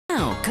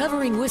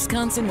Covering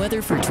Wisconsin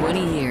weather for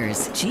 20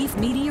 years, Chief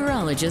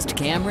Meteorologist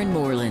Cameron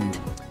Moreland.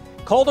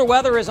 Colder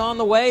weather is on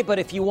the way, but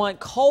if you want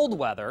cold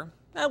weather,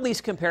 at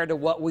least compared to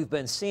what we've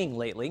been seeing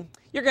lately,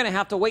 you're going to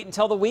have to wait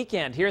until the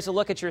weekend. Here's a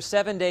look at your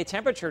 7-day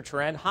temperature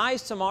trend.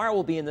 Highs tomorrow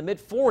will be in the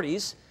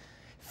mid-40s,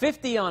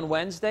 50 on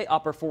Wednesday,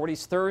 upper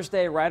 40s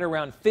Thursday, right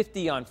around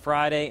 50 on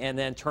Friday, and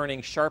then turning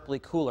sharply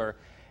cooler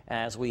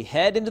as we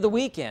head into the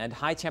weekend.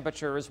 High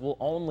temperatures will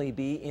only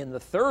be in the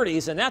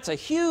 30s, and that's a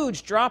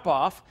huge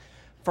drop-off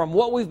from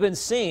what we've been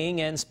seeing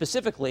and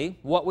specifically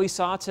what we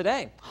saw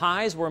today.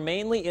 Highs were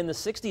mainly in the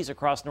 60s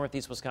across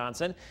northeast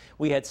Wisconsin.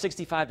 We had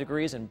 65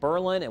 degrees in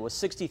Berlin. It was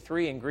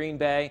 63 in Green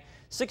Bay,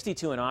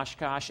 62 in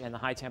Oshkosh, and the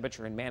high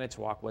temperature in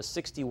Manitowoc was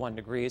 61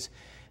 degrees.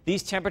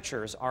 These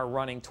temperatures are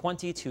running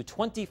 20 to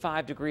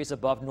 25 degrees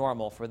above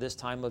normal for this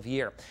time of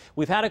year.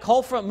 We've had a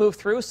cold front move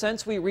through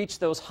since we reached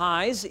those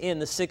highs in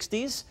the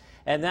 60s.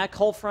 And that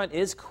cold front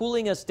is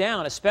cooling us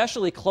down,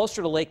 especially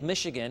closer to Lake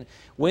Michigan.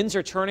 Winds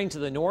are turning to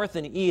the north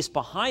and east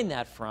behind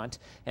that front,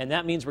 and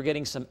that means we're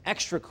getting some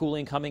extra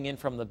cooling coming in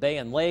from the bay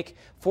and lake.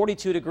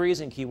 42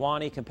 degrees in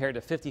Kewaunee compared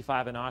to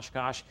 55 in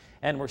Oshkosh,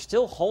 and we're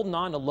still holding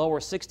on to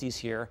lower 60s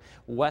here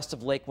west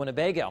of Lake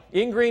Winnebago.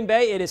 In Green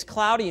Bay, it is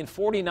cloudy and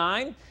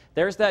 49.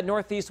 There's that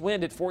northeast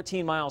wind at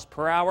 14 miles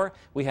per hour.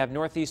 We have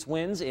northeast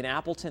winds in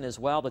Appleton as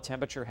well. The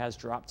temperature has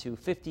dropped to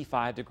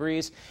 55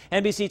 degrees.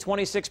 NBC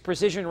 26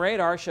 Precision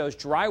Radar shows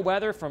dry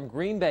weather from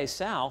Green Bay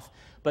south,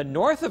 but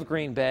north of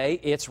Green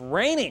Bay, it's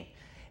raining.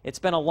 It's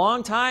been a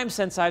long time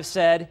since I've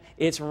said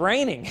it's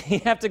raining. You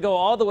have to go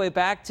all the way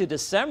back to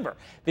December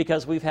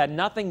because we've had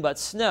nothing but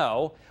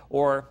snow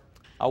or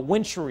a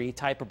wintry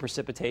type of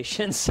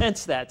precipitation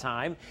since that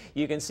time.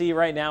 You can see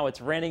right now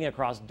it's raining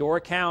across Door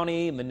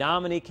County,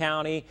 Menominee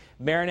County,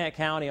 Marinette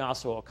County,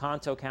 also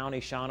Oconto County,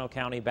 Shawano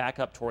County, back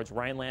up towards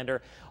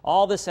Rhinelander.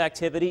 All this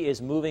activity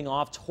is moving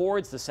off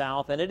towards the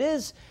south, and it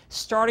is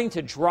starting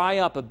to dry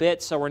up a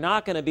bit, so we're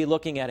not going to be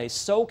looking at a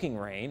soaking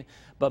rain,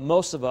 but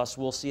most of us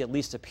will see at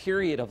least a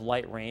period of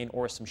light rain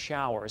or some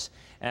showers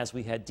as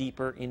we head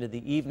deeper into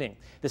the evening.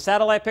 The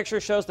satellite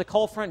picture shows the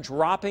cold front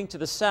dropping to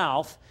the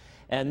south,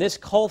 and this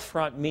cold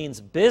front means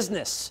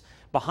business.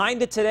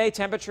 Behind it today,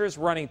 temperatures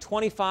running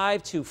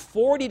 25 to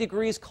 40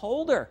 degrees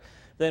colder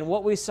than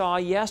what we saw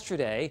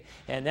yesterday,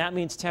 and that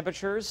means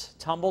temperatures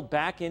tumbled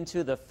back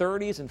into the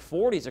 30s and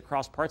 40s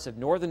across parts of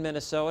northern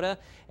Minnesota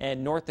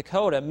and North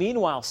Dakota.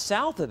 Meanwhile,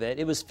 south of it,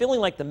 it was feeling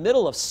like the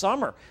middle of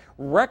summer.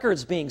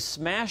 Records being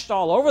smashed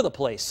all over the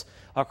place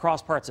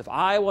across parts of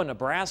Iowa,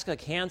 Nebraska,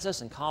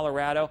 Kansas, and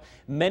Colorado.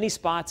 Many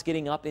spots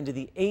getting up into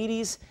the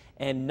 80s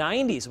and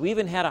 90s. We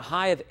even had a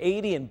high of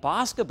 80 in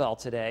Boscobel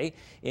today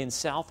in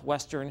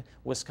southwestern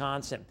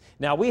Wisconsin.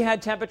 Now, we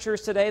had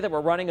temperatures today that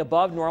were running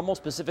above normal,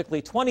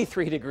 specifically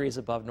 23 degrees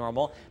above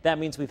normal. That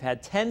means we've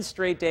had 10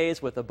 straight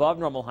days with above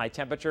normal high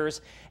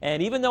temperatures.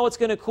 And even though it's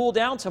going to cool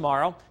down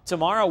tomorrow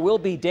will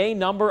be day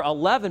number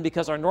 11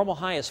 because our normal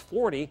high is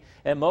 40,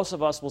 and most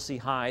of us will see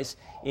highs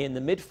in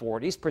the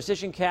mid-40s.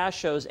 Precision Cast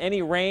shows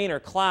any rain or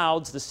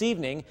clouds this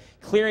evening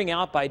clearing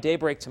out by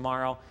daybreak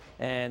tomorrow,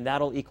 and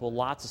that'll equal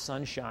lots of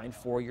sunshine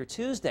for your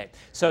Tuesday.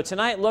 So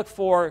tonight, look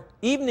for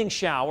evening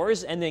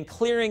showers and then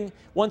clearing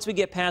once we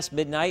get past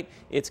midnight.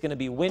 It's going to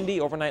be windy.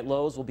 Overnight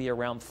lows will be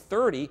around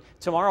 30.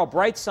 Tomorrow,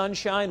 bright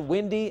sunshine,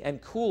 windy and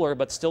cooler,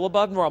 but still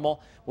above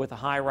normal with a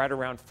high right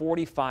around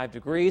 45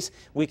 degrees.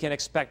 We can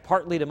expect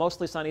partly to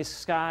mostly sunny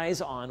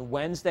skies on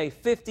Wednesday,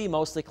 50,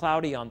 mostly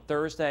cloudy on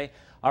Thursday.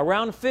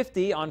 Around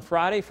 50 on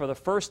Friday for the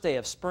first day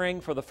of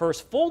spring. For the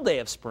first full day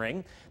of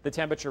spring, the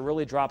temperature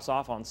really drops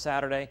off on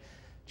Saturday.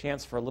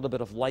 Chance for a little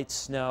bit of light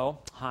snow.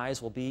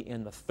 Highs will be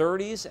in the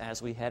 30s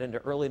as we head into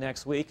early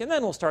next week, and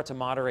then we'll start to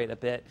moderate a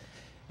bit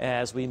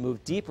as we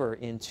move deeper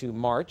into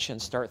March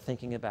and start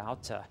thinking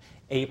about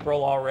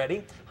April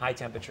already. High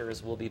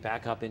temperatures will be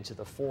back up into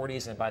the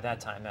 40s, and by that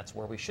time, that's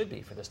where we should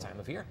be for this time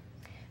of year.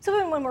 So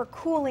even when we're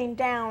cooling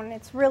down,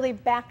 it's really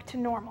back to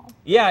normal.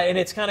 Yeah, and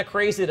it's kind of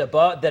crazy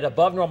that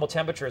above normal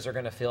temperatures are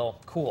going to feel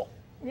cool.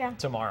 Yeah.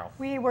 Tomorrow.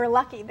 We were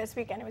lucky this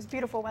weekend. It was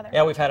beautiful weather.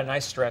 Yeah, we've had a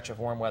nice stretch of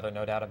warm weather,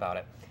 no doubt about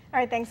it. All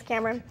right, thanks,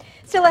 Cameron.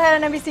 Still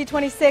ahead on NBC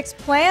 26,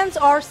 plans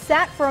are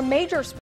set for a major